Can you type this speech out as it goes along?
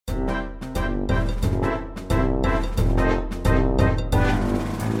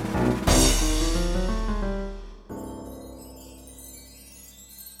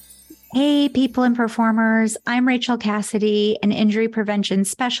Hey, people and performers. I'm Rachel Cassidy, an injury prevention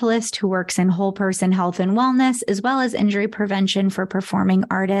specialist who works in whole person health and wellness, as well as injury prevention for performing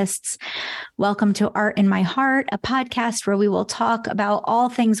artists. Welcome to Art in My Heart, a podcast where we will talk about all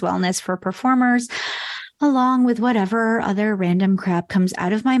things wellness for performers, along with whatever other random crap comes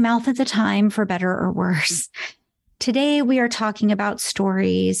out of my mouth at the time, for better or worse. Today, we are talking about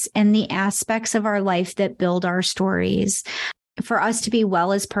stories and the aspects of our life that build our stories. For us to be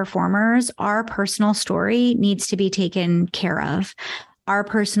well as performers, our personal story needs to be taken care of. Our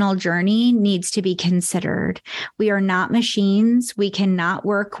personal journey needs to be considered. We are not machines. We cannot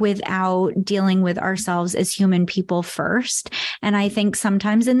work without dealing with ourselves as human people first. And I think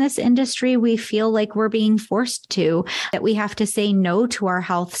sometimes in this industry, we feel like we're being forced to, that we have to say no to our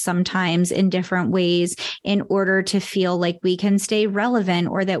health sometimes in different ways in order to feel like we can stay relevant,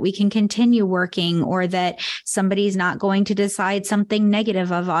 or that we can continue working, or that somebody's not going to decide something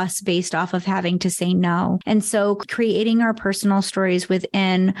negative of us based off of having to say no. And so creating our personal stories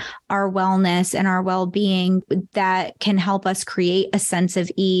within our wellness and our well-being that can help us create a sense of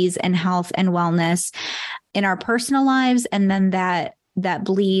ease and health and wellness in our personal lives. And then that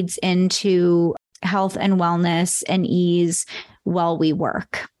bleeds into health and wellness and ease while we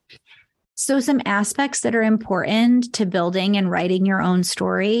work. So some aspects that are important to building and writing your own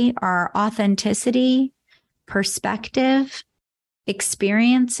story are authenticity, perspective,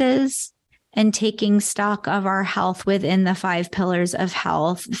 experiences, and taking stock of our health within the 5 pillars of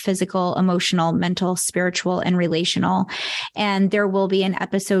health: physical, emotional, mental, spiritual, and relational. And there will be an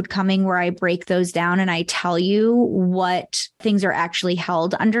episode coming where I break those down and I tell you what things are actually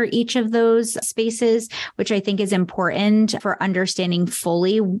held under each of those spaces, which I think is important for understanding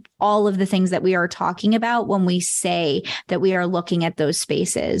fully all of the things that we are talking about when we say that we are looking at those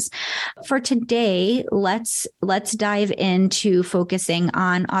spaces. For today, let's dive into focusing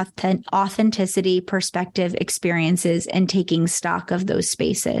on authenticity, perspective, experiences, and taking stock of those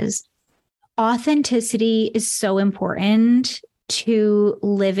spaces. Authenticity is so important to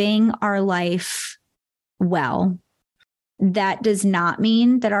living our life well. That does not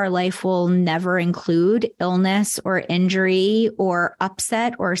mean that our life will never include illness or injury or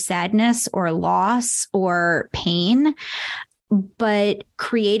upset or sadness or loss or pain, but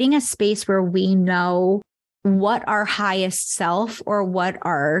creating a space where we know what our highest self, or what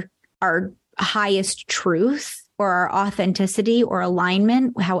our highest truth, or our authenticity or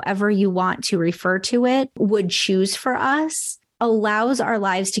alignment, however you want to refer to it, would choose for us, allows our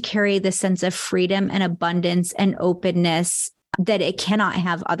lives to carry the sense of freedom and abundance and openness that it cannot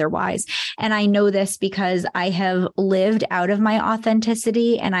have otherwise. And I know this because I have lived out of my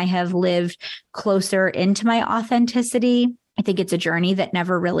authenticity and I have lived closer into my authenticity. I think it's a journey that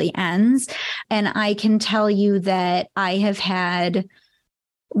never really ends. And I can tell you that I have had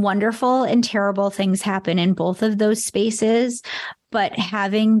wonderful and terrible things happen in both of those spaces, but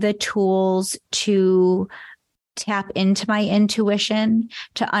having the tools to tap into my intuition,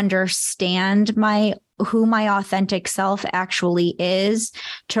 to understand who my authentic self actually is,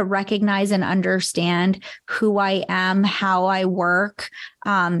 to recognize and understand who I am, how I work,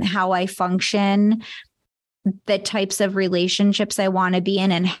 how I function, the types of relationships I want to be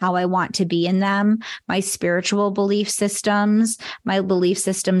in and how I want to be in them, my spiritual belief systems, my belief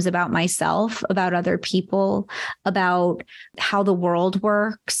systems about myself, about other people, about how the world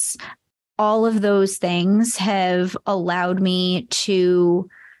works. All of those things have allowed me to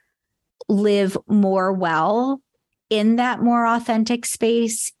live more well in that more authentic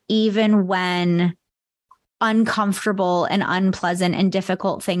space, even when uncomfortable and unpleasant and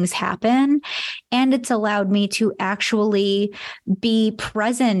difficult things happen. And it's allowed me to actually be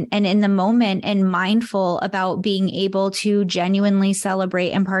present and in the moment and mindful about being able to genuinely celebrate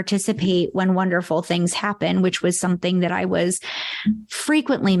and participate when wonderful things happen, which was something that I was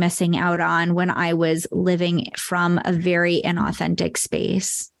frequently missing out on when I was living from a very inauthentic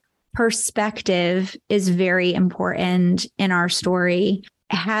space. Perspective is very important in our story.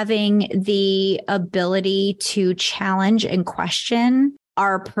 Having the ability to challenge and question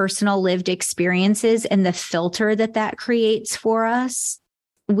our personal lived experiences and the filter that creates for us.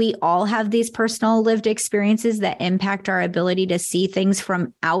 We all have these personal lived experiences that impact our ability to see things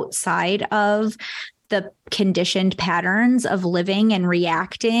from outside of the conditioned patterns of living and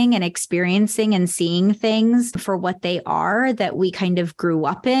reacting and experiencing and seeing things for what they are that we kind of grew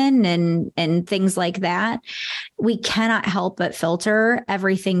up in and things like that. We cannot help but filter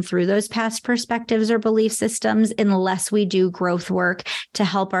everything through those past perspectives or belief systems unless we do growth work to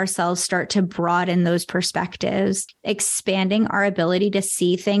help ourselves start to broaden those perspectives, expanding our ability to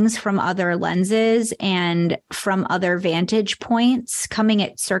see things from other lenses and from other vantage points, coming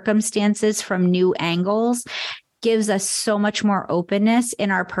at circumstances from new angles gives us so much more openness in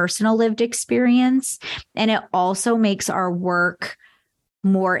our personal lived experience. And it also makes our work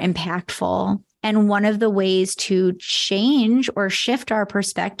more impactful. And one of the ways to change or shift our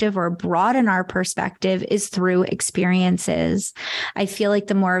perspective or broaden our perspective is through experiences. I feel like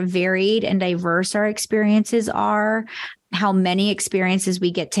the more varied and diverse our experiences are, how many experiences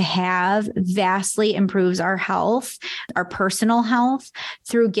we get to have vastly improves our health, our personal health,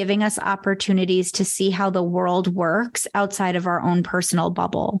 through giving us opportunities to see how the world works outside of our own personal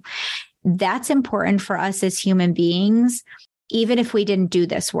bubble. That's important for us as human beings, even if we didn't do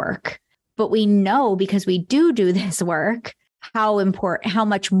this work. But we know, because we do this work, how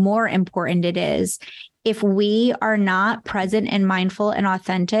much more important it is. If we are not present and mindful and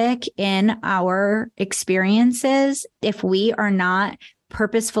authentic in our experiences, if we are not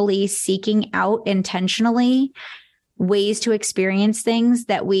purposefully seeking out intentionally ways to experience things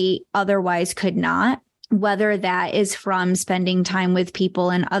that we otherwise could not, whether that is from spending time with people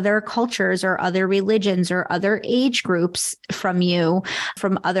in other cultures or other religions or other age groups from you,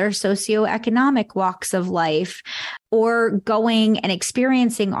 from other socioeconomic walks of life, or going and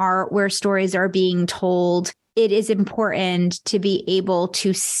experiencing art where stories are being told, it is important to be able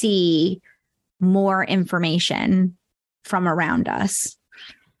to see more information from around us.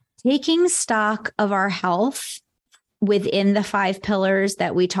 Taking stock of our health within the 5 pillars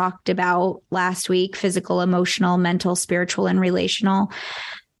that we talked about last week, physical, emotional, mental, spiritual, and relational,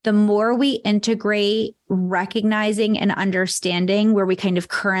 the more we integrate recognizing and understanding where we kind of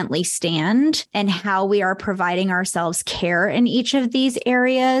currently stand and how we are providing ourselves care in each of these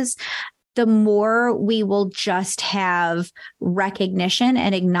areas, the more we will just have recognition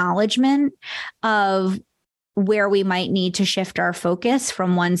and acknowledgement of where we might need to shift our focus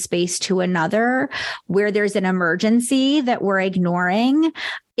from one space to another, where there's an emergency that we're ignoring.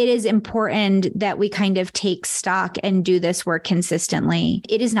 It is important that we kind of take stock and do this work consistently.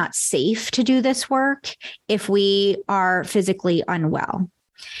 It is not safe to do this work if we are physically unwell.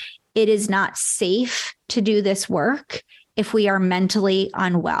 It is not safe to do this work if we are mentally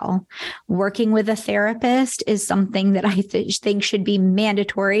unwell. Working with a therapist is something that I think should be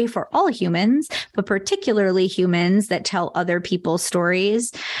mandatory for all humans, but particularly humans that tell other people's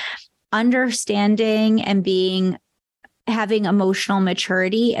stories. Understanding and having emotional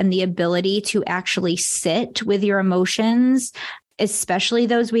maturity and the ability to actually sit with your emotions, especially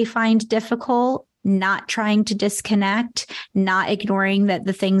those we find difficult, not trying to disconnect, not ignoring that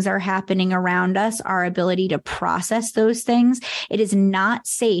the things are happening around us, our ability to process those things. It is not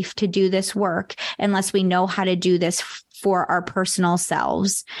safe to do this work unless we know how to do this for our personal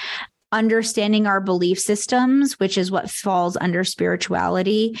selves. Understanding our belief systems, which is what falls under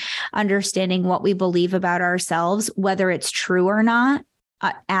spirituality, understanding what we believe about ourselves, whether it's true or not.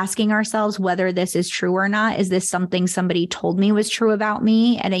 Asking ourselves whether this is true or not. Is this something somebody told me was true about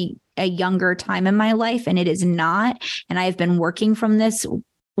me at a younger time in my life? And it is not. And I've been working from this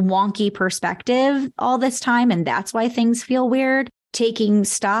wonky perspective all this time. And that's why things feel weird. Taking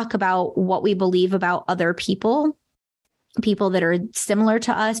stock about what we believe about other people that are similar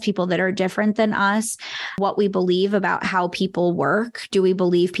to us, people that are different than us, what we believe about how people work. Do we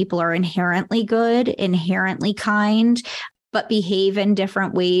believe people are inherently good, inherently kind, but behave in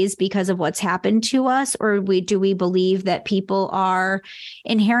different ways because of what's happened to us? Or do we believe that people are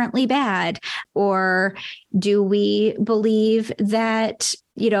inherently bad? Or do we believe that,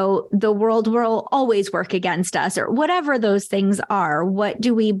 the world will always work against us, or whatever those things are? What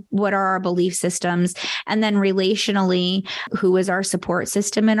are our belief systems? And then relationally, who is our support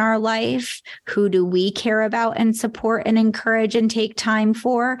system in our life? Who do we care about and support and encourage and take time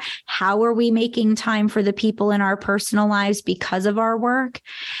for? How are we making time for the people in our personal lives because of our work?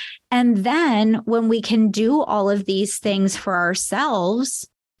 And then when we can do all of these things for ourselves,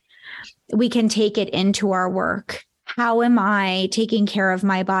 we can take it into our work. How am I taking care of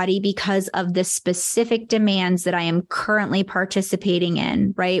my body because of the specific demands that I am currently participating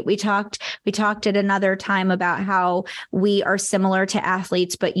in, right? We talked at another time about how we are similar to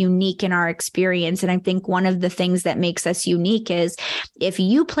athletes, but unique in our experience. And I think one of the things that makes us unique is if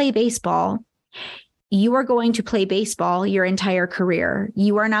you play baseball, you are going to play baseball your entire career.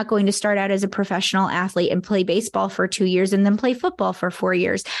 You are not going to start out as a professional athlete and play baseball for 2 years and then play football for 4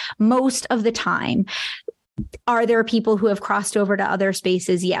 years. Most of the time. Are there people who have crossed over to other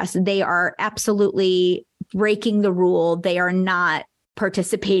spaces? Yes, they are absolutely breaking the rule. They are not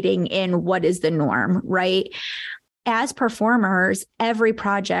participating in what is the norm, right? As performers, every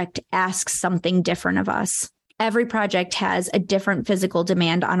project asks something different of us. Every project has a different physical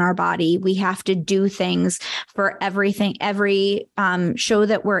demand on our body. We have to do things for everything, every show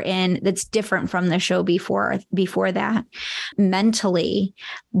that we're in that's different from the show before that. Mentally,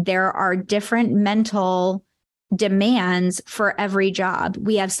 there are different mental demands for every job.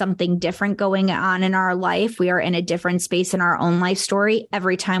 We have something different going on in our life. We are in a different space in our own life story.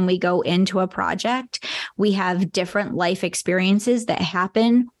 Every time we go into a project, we have different life experiences that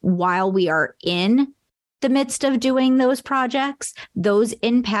happen while we are in the midst of doing those projects. Those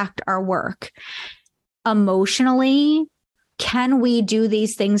impact our work. Emotionally, can we do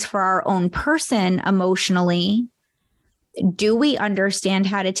these things for our own person emotionally? Do we understand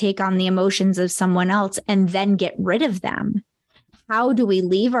how to take on the emotions of someone else and then get rid of them? How do we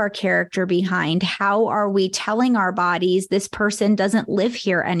leave our character behind? How are we telling our bodies this person doesn't live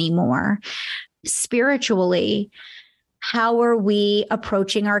here anymore? Spiritually, how are we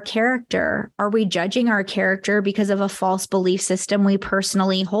approaching our character? Are we judging our character because of a false belief system we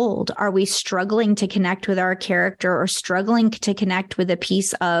personally hold? Are we struggling to connect with our character or struggling to connect with a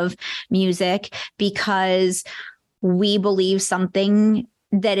piece of music because we believe something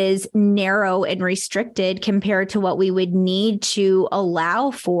that is narrow and restricted compared to what we would need to allow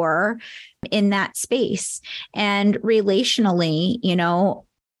for in that space? And relationally,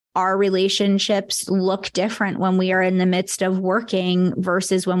 our relationships look different when we are in the midst of working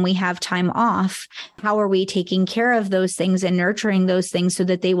versus when we have time off. How are we taking care of those things and nurturing those things so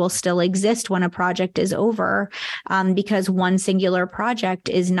that they will still exist when a project is over? Because one singular project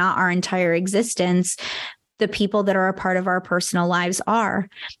is not our entire existence. The people that are a part of our personal lives are.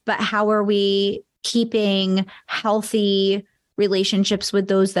 But how are we keeping healthy relationships with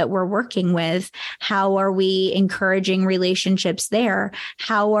those that we're working with? How are we encouraging relationships there?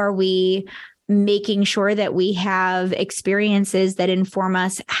 How are we making sure that we have experiences that inform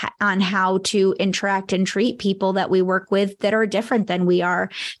us on how to interact and treat people that we work with that are different than we are,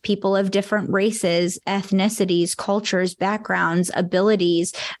 people of different races, ethnicities, cultures, backgrounds,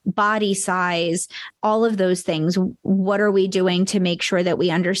 abilities, body size, all of those things? What are we doing to make sure that we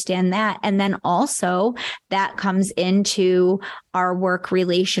understand that? And then also that comes into our work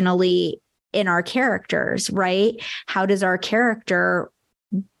relationally in our characters, right? How does our character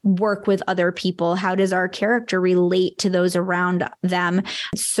work with other people? How does our character relate to those around them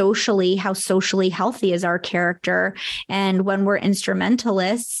socially? How socially healthy is our character? And when we're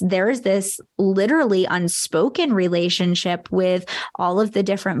instrumentalists, there's this literally unspoken relationship with all of the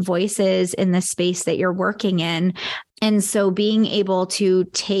different voices in the space that you're working in. And so being able to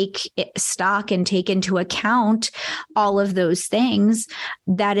take stock and take into account all of those things,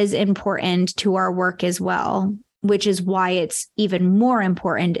 that is important to our work as well, which is why it's even more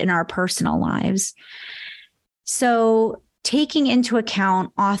important in our personal lives. So taking into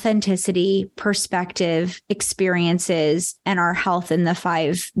account authenticity, perspective, experiences, and our health in the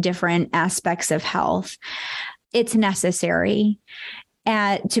 5 different aspects of health, it's necessary.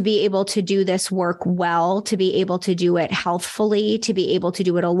 To be able to do this work well, to be able to do it healthfully, to be able to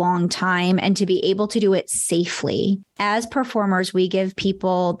do it a long time, and to be able to do it safely. As performers, we give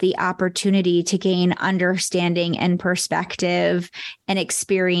people the opportunity to gain understanding and perspective and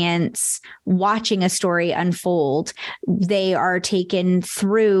experience watching a story unfold. They are taken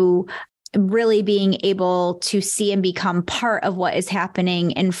through really being able to see and become part of what is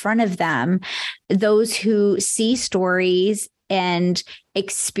happening in front of them. Those who see stories and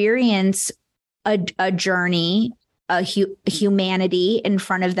experience a journey, a humanity in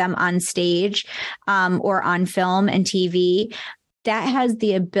front of them on stage or on film and TV, that has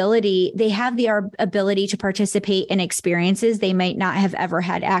the ability, they have the ability to participate in experiences they might not have ever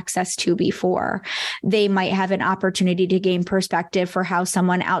had access to before. They might have an opportunity to gain perspective for how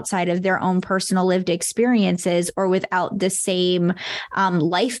someone outside of their own personal lived experiences or without the same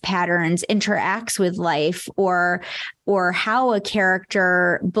life patterns interacts with life, or how a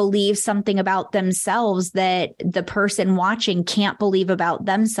character believes something about themselves that the person watching can't believe about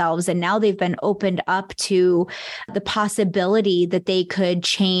themselves. And now they've been opened up to the possibility that they could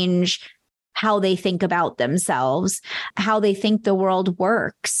change how they think about themselves, how they think the world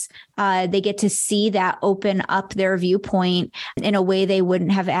works. They get to see that open up their viewpoint in a way they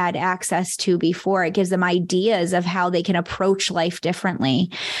wouldn't have had access to before. It gives them ideas of how they can approach life differently.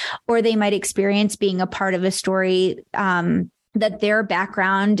 Or they might experience being a part of a story that their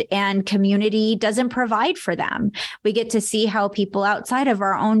background and community doesn't provide for them. We get to see how people outside of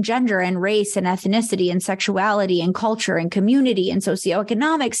our own gender and race and ethnicity and sexuality and culture and community and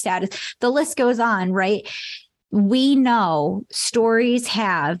socioeconomic status, the list goes on, right? We know stories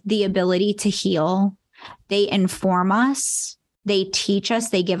have the ability to heal. They inform us. They teach us,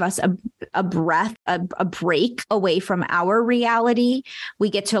 they give us a breath, a break away from our reality.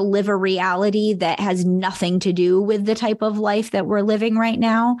 We get to live a reality that has nothing to do with the type of life that we're living right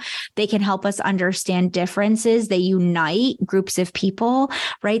now. They can help us understand differences. They unite groups of people,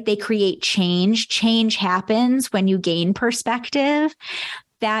 right? They create change. Change happens when you gain perspective.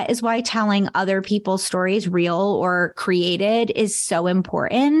 That is why telling other people's stories, real or created, is so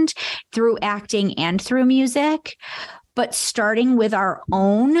important through acting and through music. But starting with our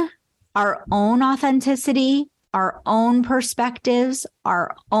own authenticity, our own perspectives,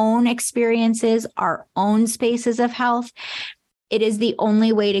 our own experiences, our own spaces of health, it is the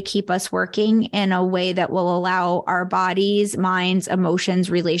only way to keep us working in a way that will allow our bodies, minds, emotions,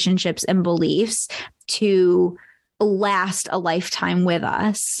 relationships, and beliefs to last a lifetime with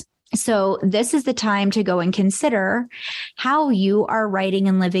us. So this is the time to go and consider how you are writing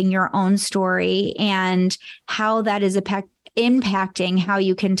and living your own story and how that is impacting how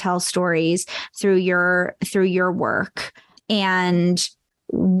you can tell stories through your work, and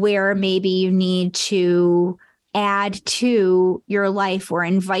where maybe you need to add to your life or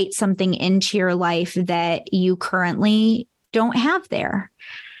invite something into your life that you currently don't have there.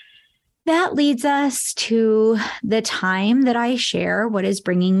 That leads us to the time that I share what is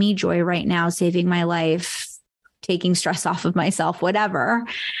bringing me joy right now, saving my life, taking stress off of myself, whatever.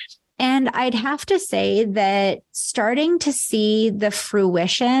 And I'd have to say that starting to see the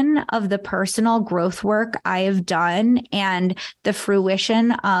fruition of the personal growth work I have done and the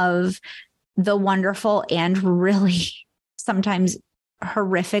fruition of the wonderful and really sometimes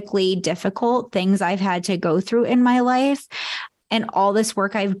horrifically difficult things I've had to go through in my life, and all this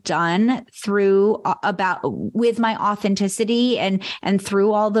work I've done with my authenticity and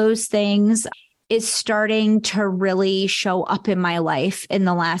through all those things, is starting to really show up in my life in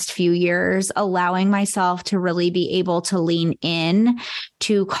the last few years, allowing myself to really be able to lean in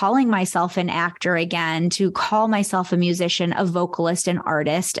to calling myself an actor again, to call myself a musician, a vocalist, an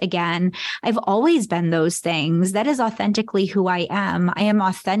artist again. I've always been those things. That is authentically who I am. I am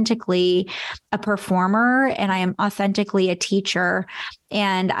authentically a performer, and I am authentically a teacher.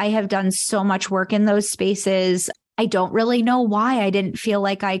 And I have done so much work in those spaces. I don't really know why I didn't feel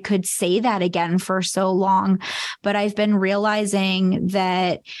like I could say that again for so long, but I've been realizing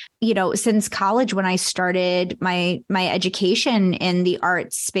that, since college, when I started my education in the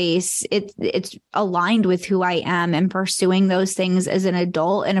arts space, it's aligned with who I am, and pursuing those things as an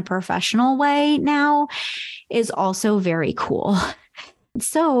adult in a professional way now is also very cool.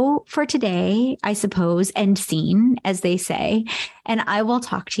 So for today, I suppose, end scene, as they say, and I will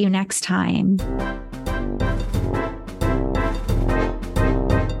talk to you next time.